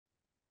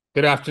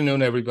Good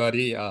afternoon,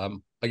 everybody.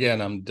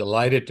 Again, I'm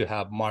delighted to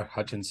have Mark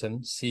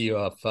Hutchinson, CEO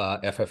of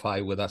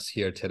FFI, with us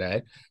here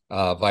today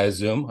via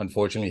Zoom.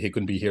 Unfortunately, he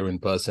couldn't be here in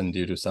person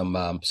due to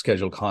some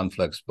schedule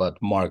conflicts. But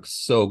Mark,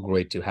 so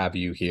great to have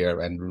you here,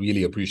 and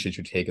really appreciate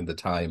you taking the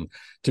time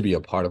to be a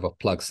part of a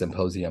Plug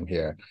Symposium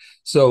here.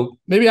 So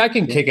maybe I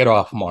can kick it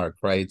off, Mark.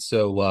 Right.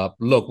 So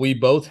look, we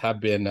both have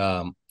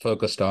been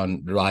focused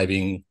on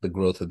driving the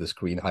growth of this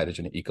green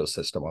hydrogen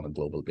ecosystem on a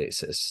global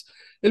basis.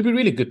 It'll be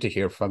really good to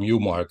hear from you,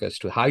 Mark, as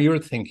to how you're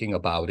thinking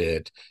about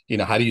it.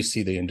 How do you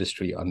see the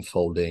industry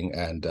unfolding,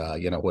 and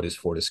what is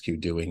Fortescue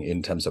doing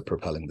in terms of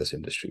propelling this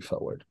industry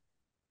forward?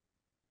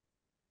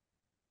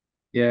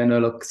 Yeah, no,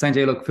 look,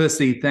 Sanjay, look,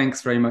 firstly,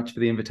 thanks very much for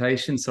the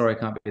invitation. Sorry I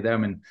can't be there.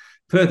 I'm in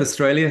Perth,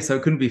 Australia, so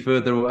it couldn't be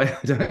further away,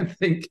 I don't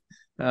think.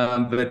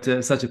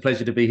 But such a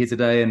pleasure to be here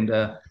today, and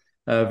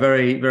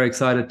very, very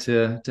excited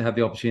to have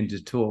the opportunity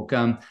to talk.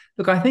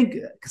 Look, I think,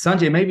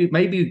 Sanjay,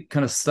 maybe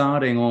kind of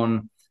starting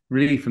on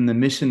really from the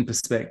mission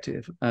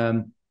perspective.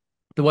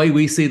 The way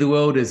we see the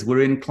world is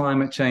we're in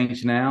climate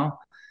change now,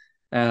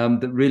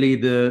 that really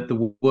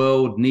the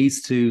world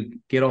needs to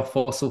get off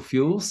fossil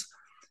fuels.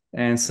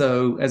 And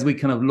so as we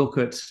kind of look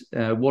at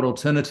what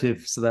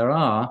alternatives there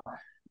are,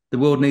 the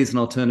world needs an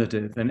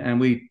alternative. And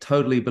we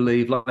totally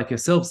believe, like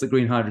yourselves, that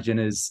green hydrogen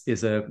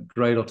is a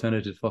great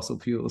alternative to fossil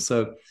fuels.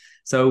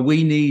 So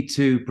we need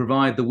to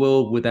provide the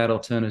world with that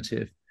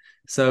alternative.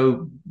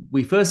 So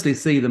we firstly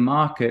see the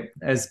market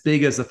as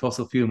big as the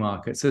fossil fuel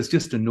market. So it's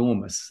just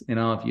enormous in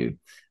our view,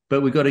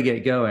 but we've got to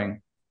get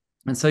going.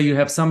 And so you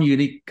have some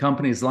unique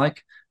companies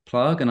like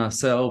Plug and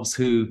ourselves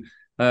who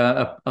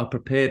are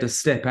prepared to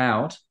step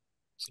out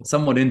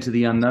somewhat into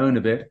the unknown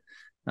a bit,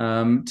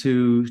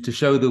 to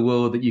show the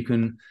world that you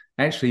can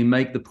actually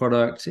make the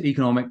product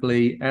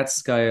economically at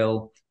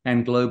scale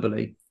and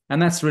globally.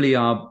 And that's really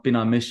been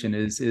our mission.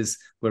 Is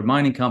we're a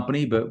mining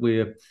company, but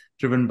we're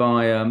driven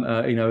by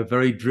a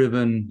very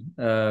driven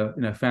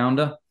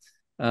founder,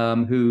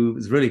 who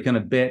has really kind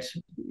of bet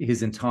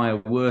his entire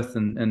worth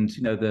and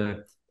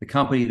the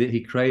company that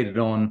he created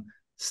on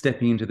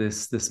stepping into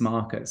this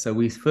market. So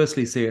we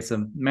firstly see it's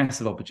a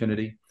massive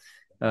opportunity.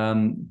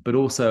 But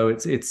also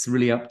it's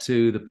really up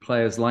to the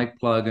players like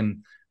Plug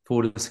and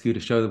Fortescue to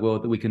show the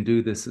world that we can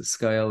do this at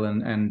scale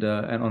and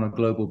on a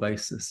global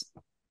basis.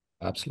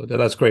 Absolutely.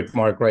 That's great,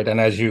 Mark. Right.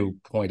 And as you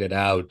pointed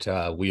out,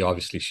 we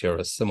obviously share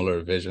a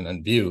similar vision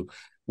and view,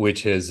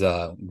 which is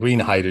green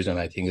hydrogen,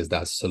 I think, is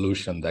that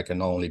solution that can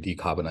not only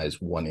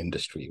decarbonize one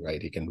industry,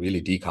 right? It can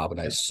really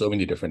decarbonize so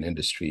many different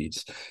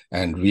industries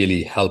and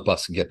really help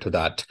us get to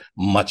that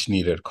much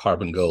needed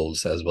carbon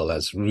goals, as well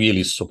as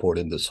really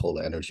supporting this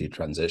whole energy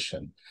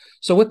transition.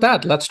 So with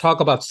that, let's talk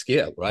about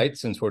scale, right?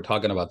 Since we're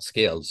talking about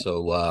scale.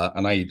 So,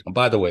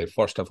 by the way,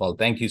 first of all,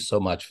 thank you so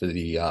much for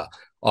the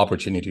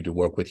opportunity to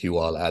work with you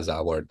all as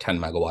our 10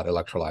 megawatt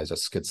electrolyzer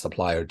skid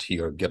supplier to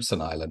your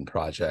Gibson Island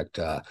project,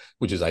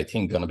 which is, I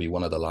think, going to be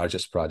one of the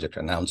largest projects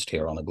announced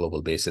here on a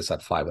global basis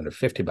at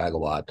 550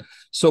 megawatt.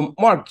 So,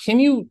 Mark,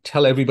 can you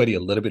tell everybody a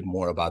little bit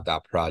more about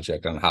that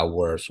project and how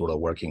we're sort of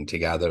working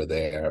together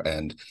there?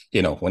 And,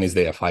 when is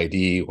the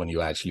FID, when you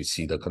actually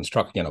see the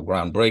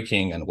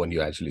groundbreaking, and when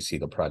you actually see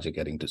the project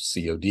getting to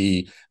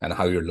COD, and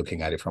how you're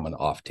looking at it from an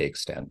offtake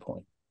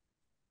standpoint?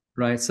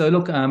 Right. So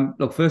look.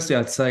 Firstly,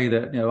 I'd say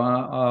that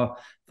our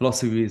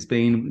philosophy has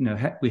been,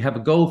 we have a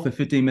goal for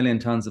 15 million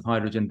tons of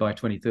hydrogen by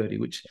 2030,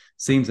 which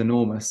seems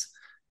enormous,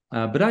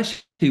 but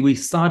actually we're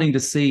starting to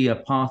see a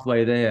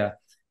pathway there.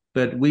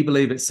 But we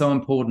believe it's so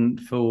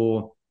important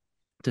to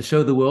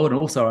show the world and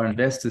also our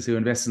investors who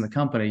invest in the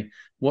company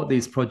what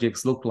these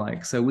projects look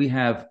like. So we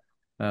have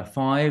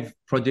 5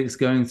 projects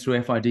going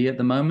through FID at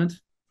the moment.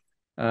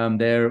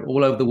 They're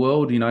all over the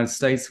world. The United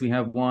States, we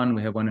have one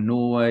in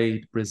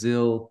Norway,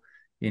 Brazil,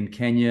 in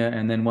Kenya,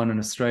 and then one in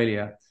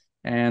Australia.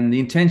 And the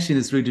intention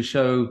is really to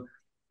show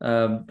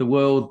the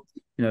world,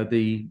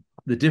 the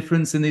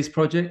difference in these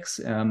projects.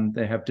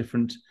 They have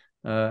different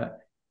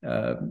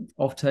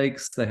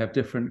offtakes, they have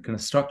different kind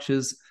of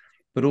structures,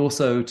 but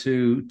also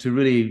to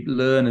really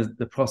learn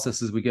the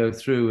process as we go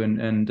through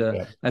and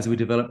as we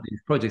develop these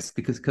projects,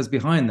 because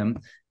behind them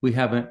we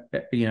have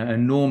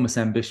enormous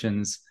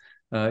ambitions,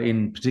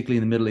 particularly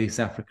in the Middle East,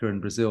 Africa, and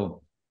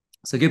Brazil.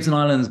 So Gibson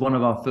Island is one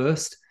of our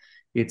first.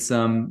 It's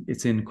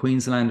in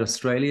Queensland,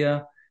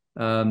 Australia.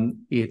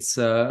 It's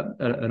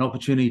an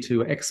opportunity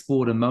to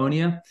export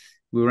ammonia.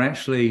 We were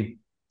actually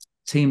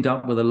teamed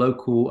up with a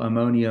local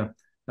ammonia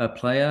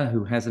player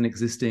who has an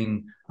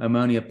existing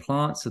ammonia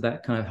plant, so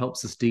that kind of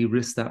helps us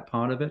de-risk that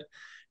part of it.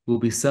 We'll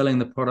be selling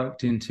the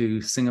product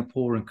into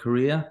Singapore and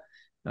Korea.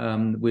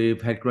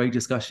 We've had great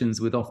discussions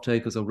with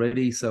off-takers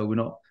already, so we're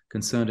not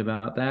concerned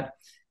about that.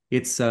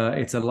 It's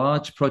a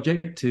large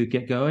project to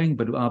get going,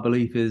 but our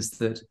belief is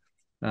that,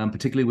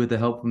 particularly with the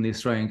help from the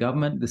Australian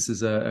government, this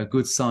is a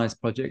good sized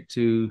project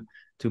to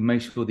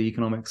make sure the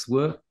economics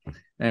work.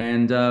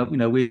 And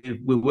we're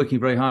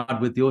working very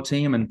hard with your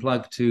team and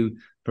Plug to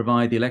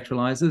provide the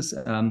electrolyzers.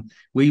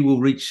 We will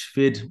reach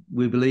FID,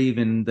 we believe,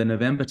 in the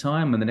November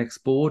time, in the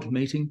next board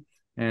meeting,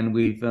 and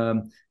we've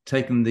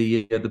taken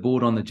the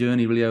board on the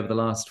journey really over the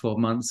last 12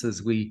 months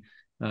as we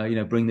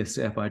bring this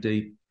to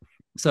FID.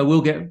 So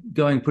we'll get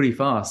going pretty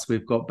fast.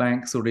 We've got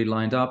banks already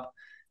lined up.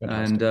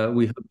 Fantastic. And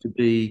we hope to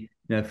be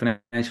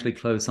financially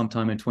closed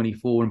sometime in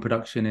 24 and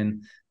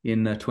production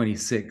in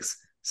 26.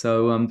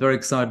 So I'm very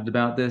excited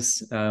about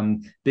this.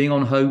 Being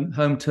on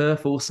home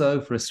turf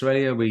also for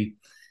Australia,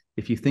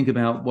 if you think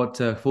about what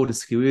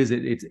Fortescue is,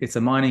 it's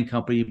a mining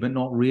company, but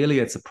not really.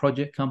 It's a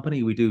project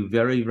company. We do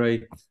very,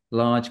 very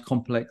large,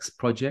 complex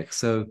projects.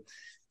 So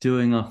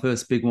doing our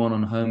first big one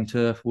on home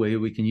turf, where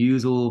we can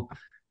use all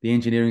the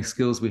engineering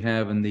skills we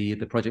have and the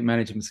project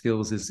management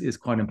skills is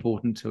quite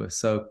important to us.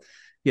 So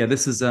yeah,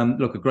 this is a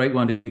great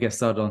one to get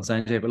started on,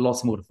 Sanjay, but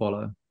lots more to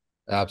follow.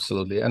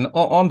 Absolutely. And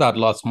on that,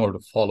 lots more to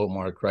follow,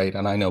 Mark, right?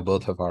 And I know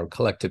both of our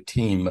collective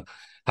team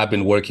have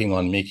been working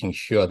on making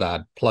sure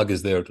that Plug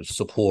is there to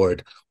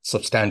support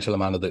substantial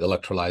amount of the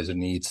electrolyzer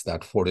needs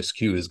that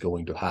Fortescue is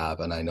going to have.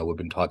 And I know we've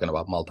been talking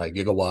about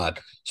multi-gigawatt,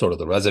 sort of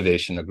the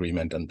reservation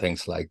agreement and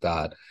things like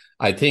that.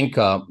 I think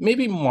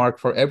maybe, Mark,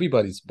 for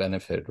everybody's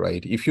benefit,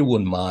 right, if you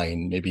wouldn't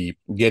mind maybe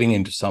getting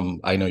into some,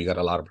 I know you got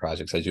a lot of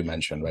projects, as you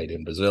mentioned, right,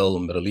 in Brazil,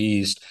 Middle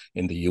East,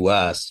 in the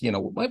US, it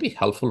might be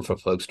helpful for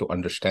folks to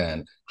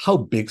understand how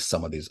big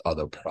some of these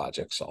other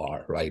projects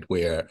are, right,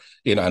 where,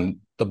 and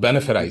the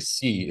benefit I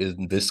see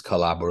in this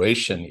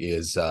collaboration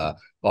is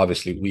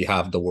obviously we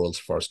have the world's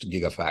first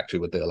gigafactory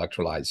with the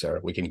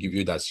electrolyzer. We can give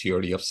you that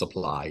surety of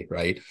supply,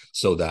 right?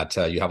 So that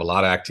you have a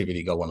lot of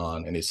activity going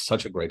on, and it's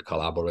such a great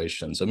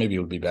collaboration. So maybe it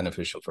would be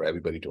beneficial for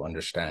everybody to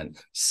understand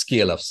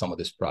scale of some of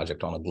this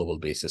project on a global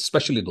basis,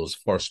 especially those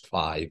first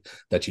 5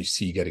 that you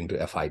see getting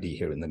to FID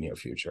here in the near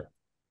future.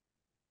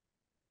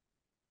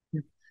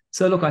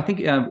 So look, I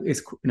think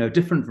it's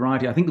different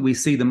variety. I think that we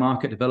see the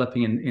market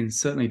developing in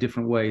certainly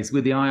different ways.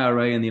 With the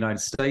IRA in the United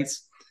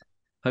States,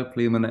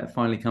 hopefully when that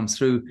finally comes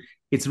through,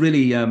 it's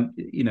really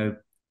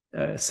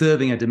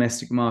serving a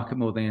domestic market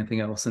more than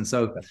anything else. And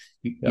so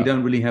you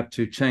don't really have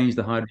to change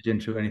the hydrogen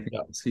to anything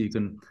else. So you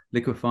can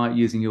liquefy it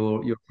using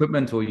your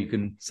equipment, or you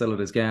can sell it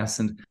as gas,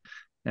 and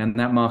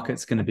that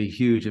market's going to be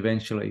huge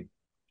eventually.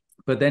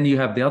 But then you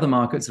have the other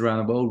markets around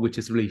the world, which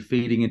is really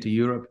feeding into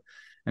Europe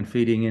and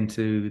feeding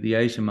into the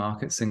Asian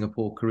market,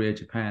 Singapore, Korea,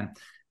 Japan,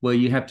 where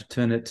you have to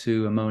turn it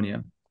to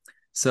ammonia.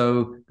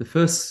 So the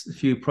first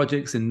few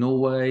projects in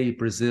Norway,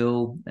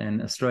 Brazil, and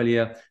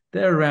Australia,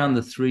 they're around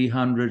the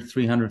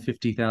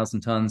 350,000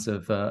 tons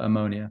of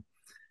ammonia,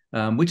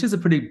 which is a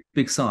pretty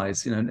big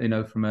size,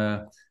 from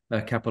a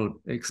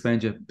capital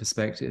expenditure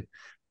perspective.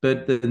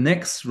 But the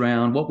next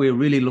round, what we're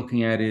really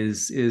looking at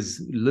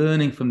is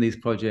learning from these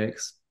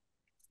projects,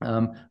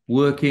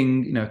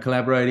 working,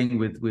 collaborating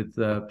with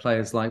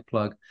players like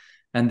Plug.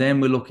 And then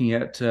we're looking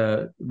at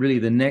really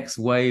the next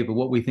wave of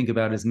what we think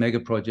about as mega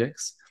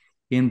projects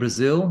in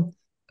Brazil,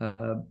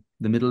 the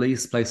Middle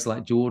East, places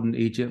like Jordan,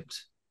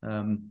 Egypt,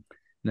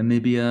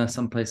 Namibia,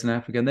 someplace in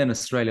Africa, and then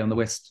Australia on the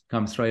west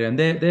comes Australia. And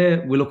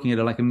there we're looking at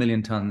like 1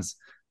 million tons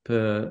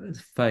per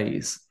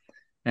phase.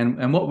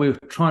 And what we're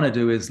trying to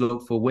do is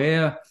look for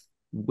where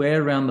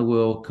around the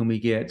world can we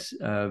get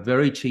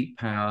very cheap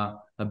power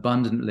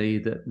abundantly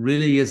that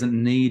really isn't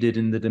needed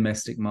in the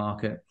domestic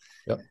market.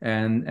 Yep.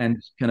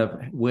 And kind of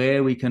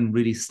where we can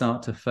really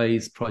start to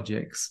phase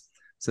projects.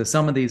 So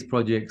some of these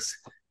projects,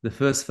 the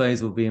first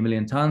phase will be 1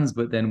 million tons,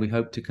 but then we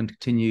hope to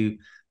continue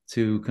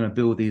to kind of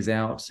build these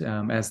out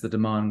as the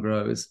demand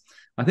grows.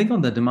 I think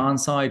on the demand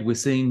side, we're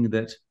seeing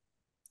that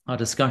our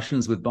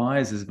discussions with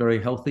buyers is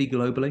very healthy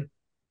globally.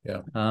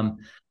 Yeah.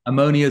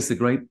 Ammonia is a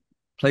great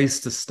place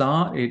to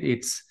start.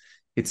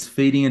 It's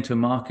feeding into a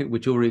market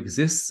which already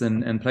exists,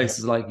 and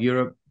places like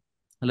Europe,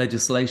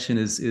 legislation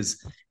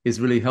is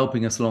really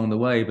helping us along the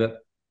way. But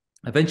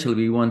eventually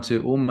we want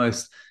to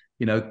almost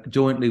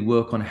jointly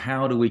work on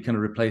how do we kind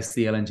of replace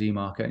the LNG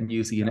market and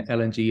use the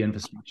LNG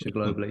infrastructure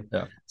globally.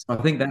 Yeah. So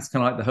I think that's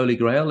kind of like the holy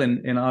grail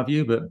in our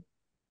view, but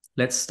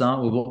let's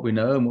start with what we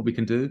know and what we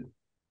can do.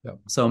 Yeah.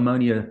 So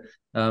ammonia,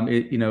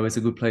 is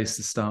a good place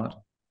to start.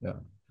 Yeah.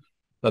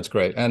 That's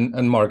great.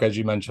 And Mark, as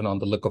you mentioned on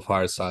the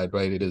liquefier side,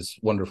 right, it is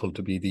wonderful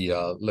to be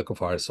the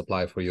liquefier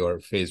supply for your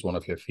phase 1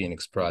 of your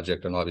Phoenix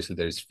project. And obviously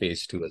there's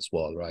phase 2 as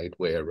well, right,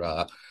 where,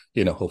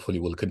 hopefully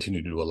we'll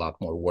continue to do a lot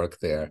more work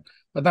there.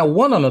 But now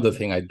one another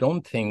thing, I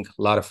don't think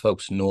a lot of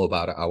folks know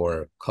about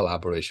our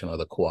collaboration or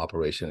the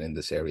cooperation in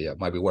this area. It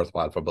might be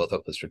worthwhile for both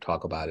of us to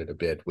talk about it a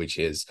bit, which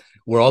is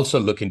we're also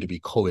looking to be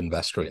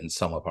co-investor in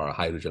some of our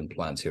hydrogen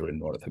plants here in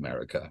North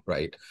America,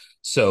 right?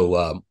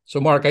 So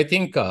Mark, I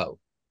think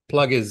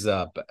Plug is,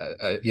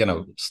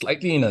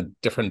 slightly in a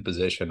different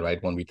position,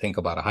 right, when we think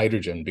about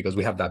hydrogen, because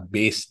we have that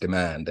base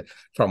demand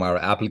from our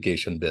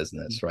application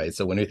business, right?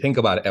 So when we think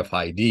about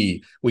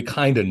FID, we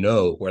kind of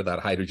know where that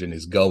hydrogen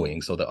is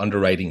going. So the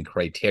underwriting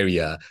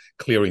criteria,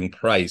 clearing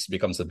price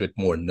becomes a bit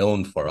more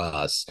known for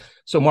us.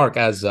 So Mark,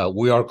 as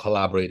we are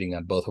collaborating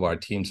and both of our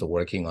teams are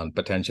working on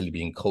potentially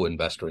being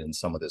co-investor in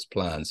some of these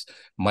plans,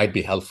 might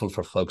be helpful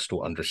for folks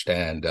to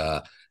understand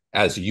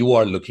as you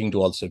are looking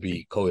to also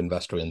be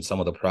co-investor in some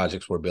of the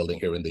projects we're building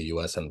here in the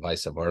US and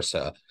vice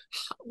versa,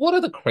 what are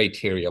the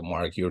criteria,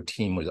 Mark, your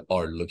team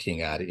are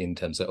looking at in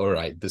terms of, all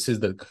right, these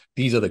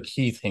are the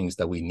key things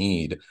that we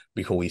need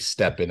before we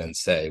step in and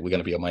say we're going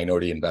to be a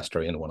minority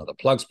investor in one of the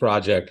Plug's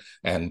project,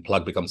 and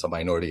Plug becomes a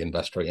minority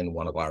investor in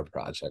one of our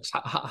projects?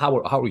 How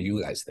are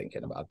you guys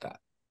thinking about that?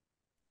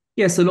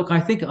 Yeah, so look, I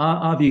think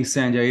our view,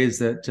 Sanjay, is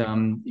that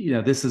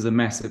this is a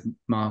massive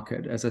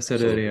market. As I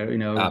said Absolutely.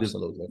 earlier,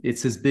 Absolutely.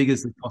 it's as big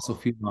as the fossil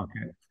fuel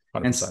market.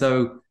 100%. And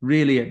so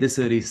really at this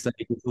early stage,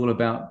 it's all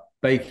about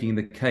baking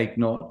the cake,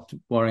 not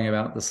worrying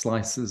about the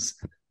slices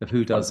of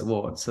who does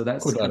what. So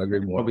that's could not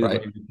agree more, probably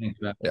right? the way we think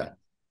about it. Yeah.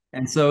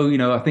 And so,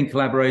 I think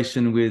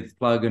collaboration with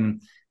Plug,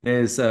 and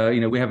there's,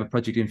 we have a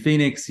project in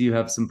Phoenix, you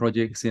have some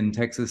projects in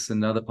Texas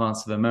and other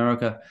parts of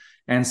America,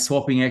 and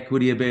swapping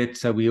equity a bit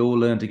so we all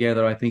learn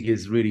together, I think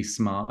is really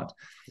smart.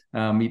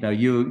 I think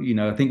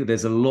that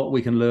there's a lot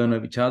we can learn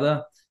of each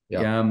other.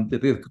 Yeah.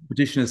 The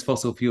competition is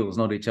fossil fuels,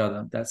 not each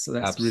other. That's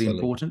really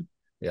important.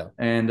 Yeah.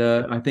 And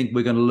I think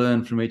we're going to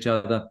learn from each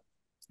other.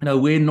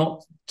 We're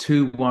not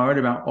too worried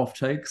about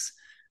offtakes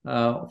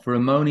for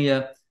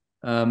ammonia.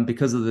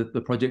 Because of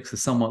the projects are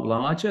somewhat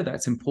larger,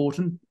 that's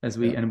important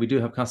and we do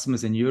have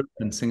customers in Europe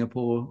and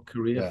Singapore,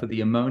 Korea for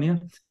the ammonia.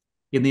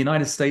 In the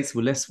United States,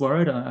 we're less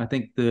worried. I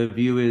think the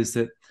view is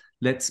that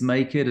let's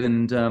make it,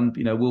 and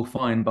we'll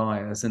find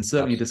buyers. And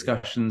certainly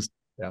discussions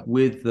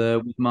with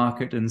the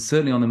market, and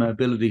certainly on the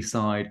mobility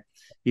side,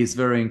 is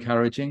very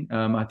encouraging.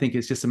 I think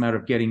it's just a matter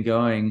of getting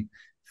going,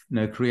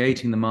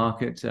 creating the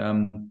market.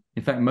 In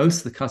fact,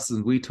 most of the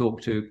customers we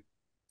talk to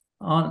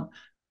aren't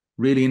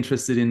really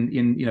interested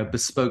in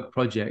bespoke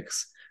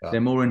projects. They're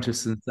more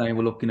interested in saying,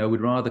 well, look, we'd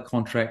rather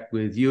contract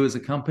with you as a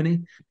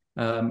company,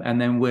 and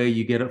then where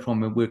you get it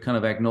from, we're kind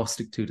of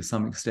agnostic to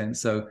some extent.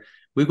 So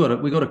we've got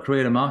to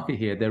create a market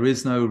here. There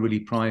is no really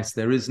price,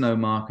 there is no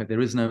market,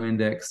 there is no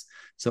index.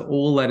 So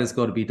all that has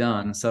got to be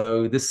done.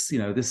 So this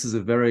is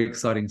a very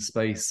exciting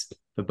space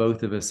for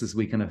both of us as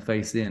we kind of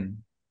face in.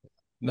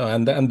 No,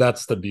 and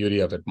that's the beauty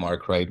of it,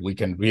 Mark, right? We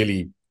can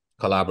really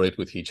collaborate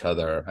with each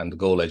other. And the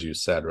goal, as you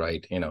said,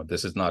 right,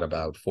 this is not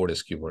about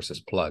Fortescue versus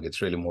Plug. It's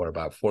really more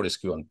about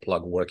Fortescue and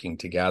Plug working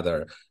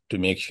together to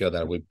make sure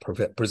that we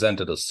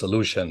presented a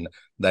solution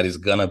that is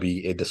going to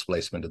be a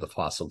displacement of the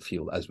fossil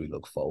fuel as we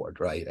look forward,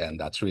 right? And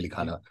that's really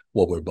kind of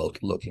what we're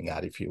both looking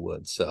at, if you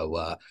would.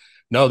 So,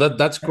 no,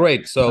 that's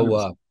great.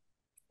 So,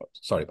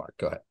 sorry, Mark,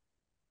 go ahead.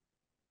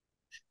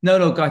 No,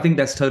 look, I think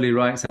that's totally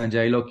right,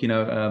 Sanjay. Look,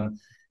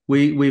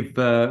 we've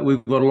got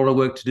a lot of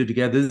work to do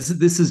together.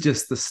 This is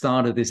just the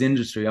start of this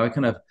industry. I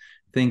kind of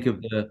think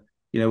of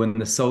when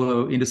the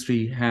solar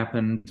industry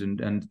happened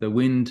and the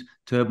wind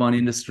turbine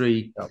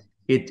industry,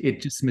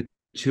 it just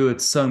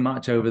matured so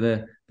much over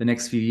the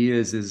next few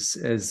years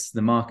as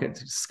the market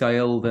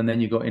scaled, and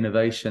then you got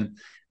innovation.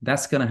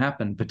 That's going to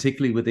happen,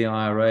 particularly with the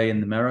IRA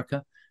in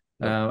America,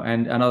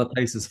 and other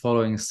places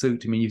following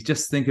suit. I mean, you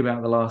just think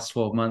about the last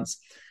 12 months,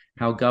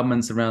 how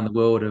governments around the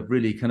world have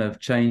really kind of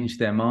changed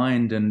their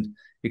mind and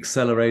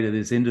accelerated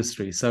this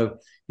industry. So,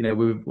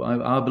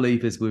 our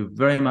belief is we're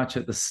very much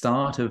at the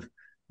start of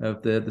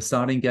the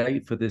starting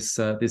gate for this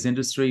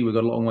industry. We've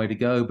got a long way to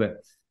go,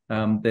 but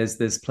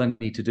there's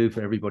plenty to do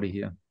for everybody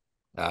here.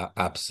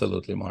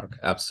 Absolutely, Mark.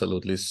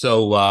 Absolutely.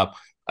 So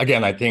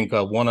again, I think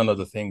one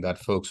another thing that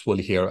folks will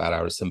hear at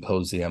our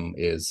symposium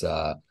is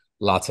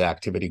lots of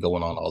activity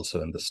going on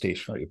also in the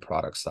stationary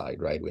product side,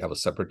 right? We have a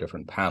separate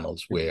different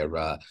panels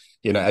where,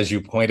 as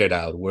you pointed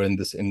out, we're in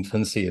this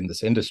infancy in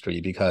this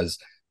industry, because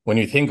when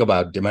you think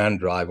about demand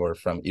driver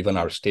from even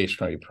our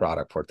stationary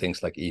product for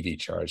things like EV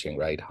charging,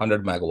 right?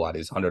 100 megawatt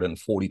is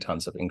 140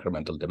 tons of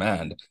incremental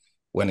demand,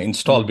 when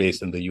install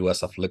base in the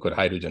US of liquid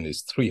hydrogen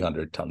is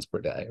 300 tons per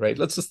day, right?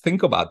 Let's just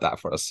think about that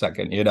for a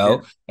second,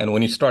 And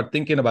when you start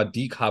thinking about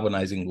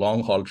decarbonizing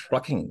long haul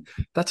trucking,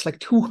 that's like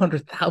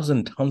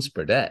 200,000 tons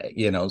per day,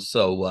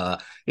 So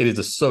it is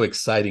just so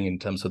exciting in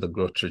terms of the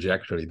growth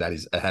trajectory that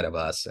is ahead of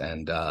us.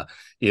 And,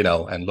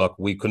 and look,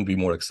 we couldn't be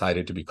more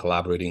excited to be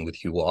collaborating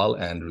with you all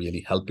and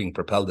really helping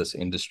propel this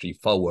industry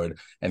forward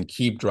and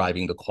keep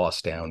driving the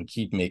cost down,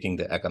 keep making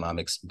the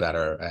economics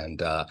better,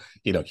 and,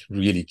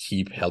 really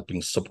keep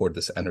helping support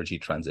this energy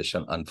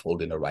transition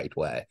unfold in the right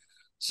way.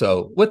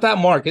 So with that,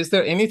 Mark, is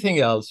there anything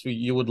else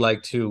you would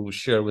like to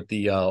share with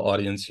the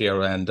audience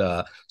here? And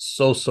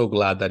so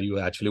glad that you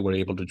actually were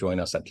able to join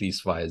us, at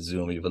least via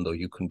Zoom, even though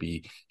you couldn't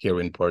be here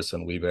in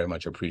person. We very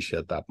much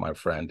appreciate that, my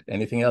friend.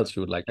 Anything else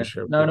you would like to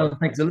share? No,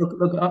 thanks. Look,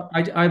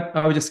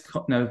 I would just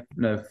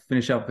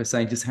finish up by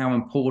saying just how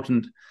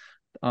important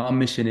our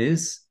mission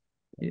is.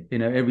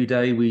 Every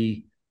day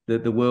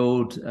the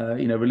world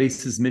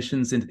releases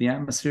emissions into the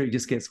atmosphere. It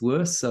just gets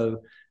worse.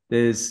 So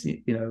there's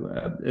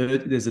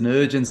an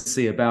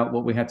urgency about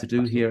what we have to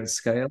do here at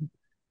scale.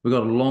 We've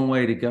got a long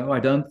way to go. I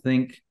don't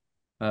think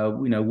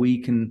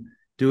we can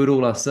do it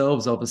all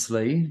ourselves,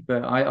 obviously,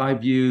 but I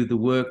view the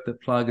work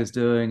that Plug is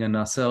doing and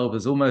ourselves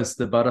as almost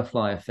the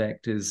butterfly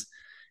effect. Is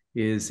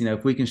is,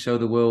 if we can show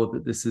the world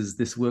that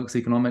this works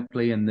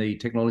economically and the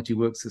technology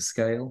works at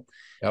scale,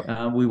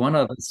 we want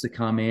others to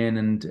come in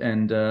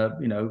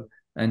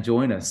and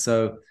join us.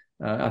 So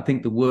I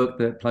think the work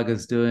that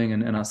Plugger's doing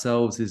and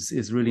ourselves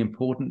is really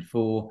important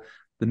for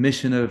the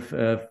mission of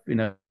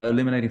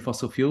eliminating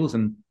fossil fuels.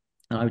 And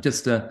I would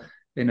just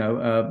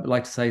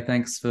like to say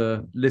thanks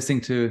for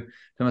listening to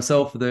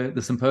myself for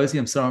the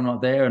symposium. Sorry I'm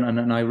not there,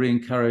 and I really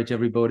encourage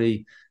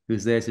everybody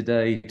who's there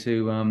today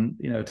to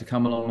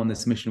come along on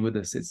this mission with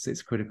us.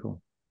 It's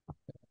critical.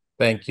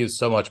 Thank you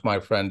so much, my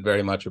friend.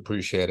 Very much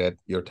appreciated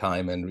your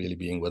time and really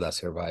being with us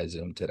here via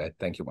Zoom today.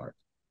 Thank you, Mark.